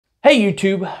Hey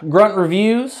YouTube, Grunt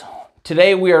Reviews.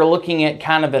 Today we are looking at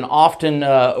kind of an often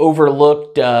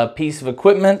overlooked piece of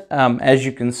equipment. As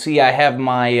you can see, I have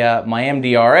my, my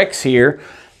MDRX here,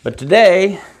 but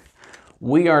today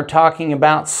we are talking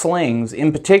about slings.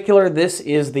 In particular, this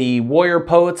is the Warrior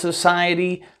Poet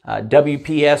Society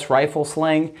WPS rifle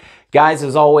sling. Guys,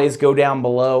 as always, go down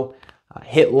below.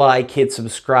 Hit like, hit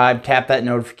subscribe, tap that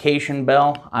notification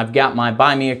bell. I've got my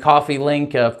Buy Me a Coffee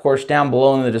link, of course, down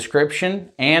below in the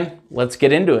description, and let's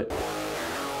get into it.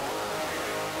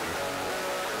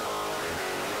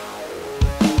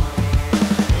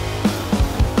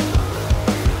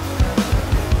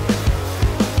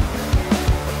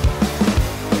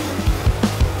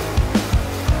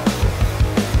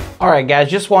 All right, guys,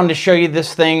 just wanted to show you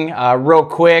this thing real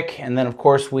quick, and then of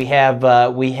course we have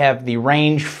the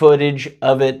range footage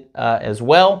of it as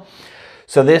well.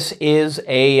 So this is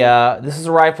a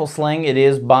rifle sling. It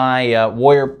is by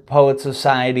Warrior Poet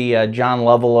Society. John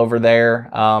Lovell over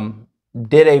there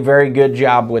did a very good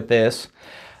job with this.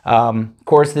 Of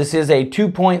course, this is a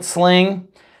 2-point sling.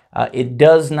 It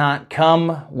does not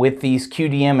come with these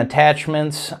QDM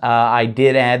attachments. I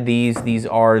did add these. These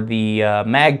are the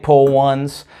Magpul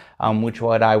ones. Which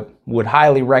I would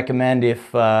highly recommend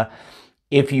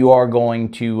if you are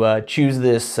going to choose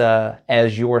this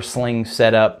as your sling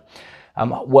setup.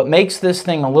 What makes this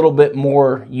thing a little bit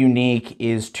more unique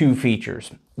is two features.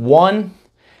 One,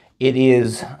 it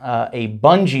is a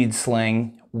bungeed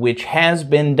sling, which has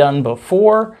been done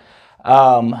before,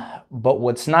 but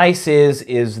what's nice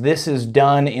is this is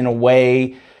done in a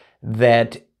way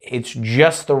that it's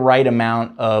just the right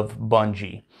amount of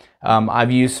bungee. I've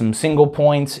used some single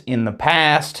points in the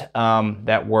past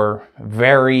that were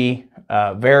very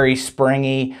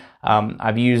springy.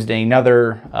 I've used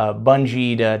another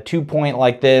bungeed 2-point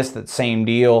like this, that same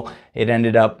deal. It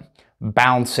ended up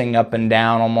bouncing up and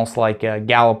down almost like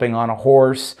galloping on a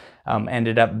horse,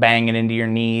 ended up banging into your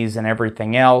knees and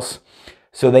everything else.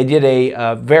 So they did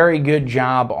a very good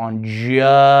job on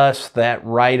just that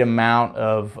right amount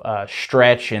of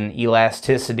stretch and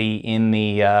elasticity in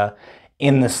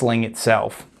the sling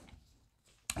itself.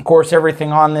 Of course,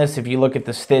 everything on this, if you look at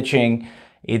the stitching,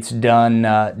 it's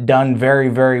done very,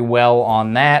 very well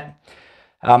on that.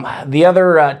 The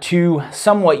other two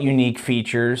somewhat unique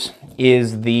features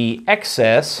is the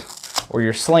excess, or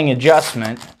your sling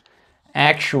adjustment,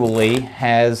 actually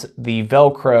has the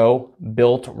Velcro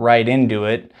built right into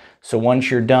it. So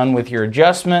once you're done with your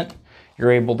adjustment,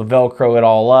 you're able to Velcro it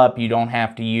all up. You don't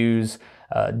have to use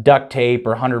duct tape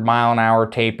or 100-mile-an-hour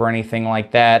tape or anything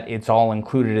like that. It's all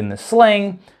included in the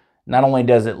sling. Not only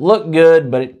does it look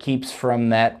good, but it keeps from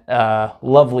that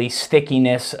lovely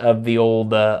stickiness of the old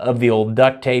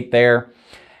duct tape there.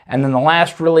 And then the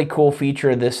last really cool feature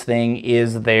of this thing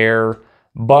is their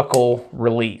buckle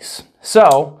release.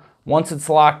 So once it's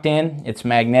locked in, it's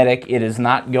magnetic. It is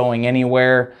not going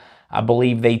anywhere. I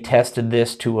believe they tested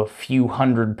this to a few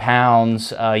hundred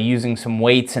pounds using some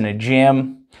weights in a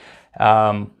gym.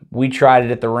 We tried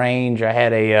it at the range. I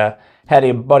had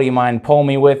a buddy of mine pull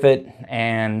me with it,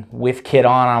 and with kit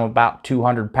on, I'm about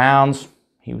 200 pounds.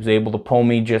 He was able to pull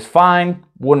me just fine.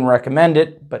 Wouldn't recommend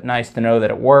it, but nice to know that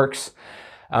it works.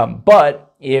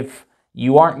 But if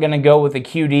you aren't going to go with a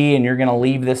QD and you're going to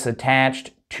leave this attached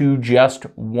to just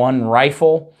one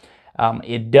rifle,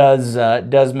 it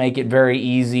does make it very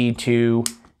easy to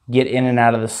get in and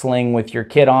out of the sling with your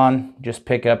kit on. Just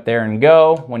pick up there and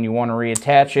go. When you want to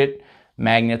reattach it,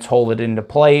 magnets hold it into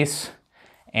place,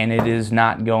 and it is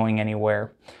not going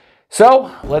anywhere.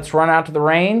 So let's run out to the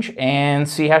range and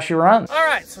see how she runs. All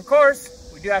right, so of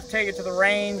course we do have to take it to the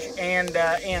range and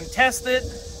test it.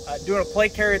 Doing a play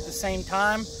carry at the same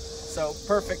time, so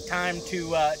perfect time to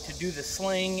do the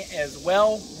sling as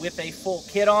well with a full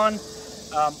kit on.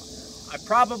 I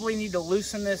probably need to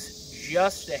loosen this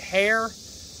just a hair.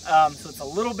 So it's a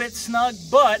little bit snug,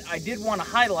 but I did want to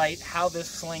highlight how this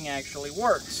sling actually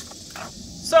works.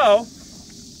 So,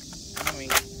 let me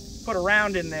put a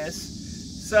round in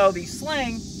this. So the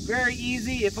sling, very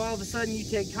easy if all of a sudden you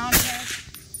take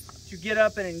contact to get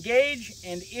up and engage,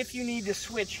 and if you need to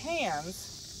switch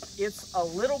hands, it's a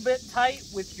little bit tight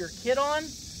with your kit on,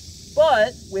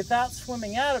 but without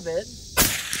swimming out of it,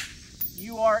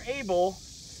 you are able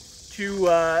to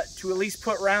at least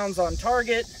put rounds on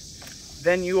target.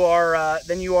 Then you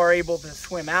are able to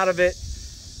swim out of it.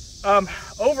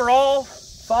 Overall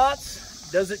thoughts,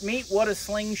 does it meet what a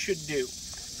sling should do?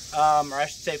 Or I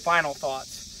should say final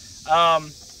thoughts.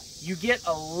 You get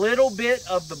a little bit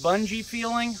of the bungee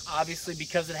feeling, obviously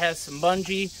because it has some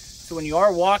bungee. So when you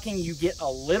are walking, you get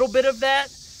a little bit of that.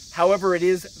 However, it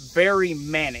is very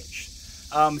managed.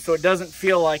 So it doesn't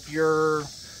feel like you're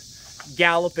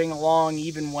galloping along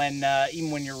even when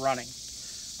you're running.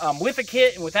 With a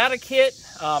kit and without a kit,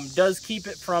 does keep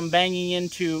it from banging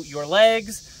into your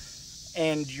legs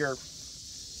and your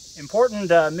important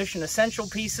mission essential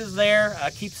pieces there.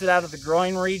 Keeps it out of the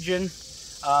groin region.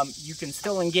 You can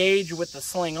still engage with the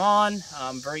sling on.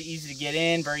 Very easy to get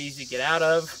in, very easy to get out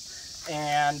of.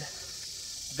 And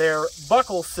their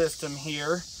buckle system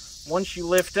here, once you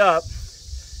lift up,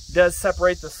 does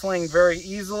separate the sling very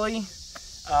easily.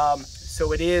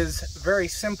 So it is very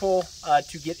simple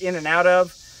to get in and out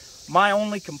of. My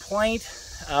only complaint,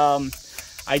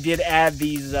 I did add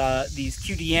these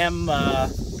QDM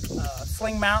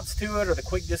sling mounts to it, or the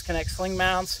quick disconnect sling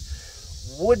mounts.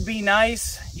 Would be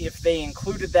nice if they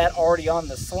included that already on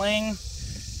the sling.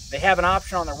 They have an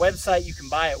option on their website, you can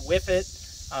buy it with it.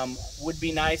 Would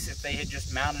be nice if they had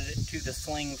just mounted it to the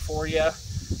sling for you.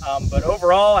 But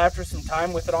overall, after some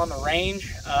time with it on the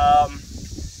range,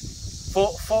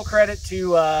 full credit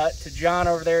to John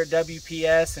over there at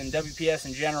WPS and WPS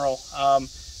in general.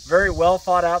 Very well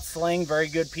thought out sling, very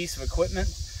good piece of equipment.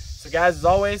 So guys, as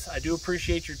always, I do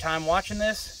appreciate your time watching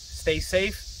this. Stay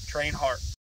safe, train hard.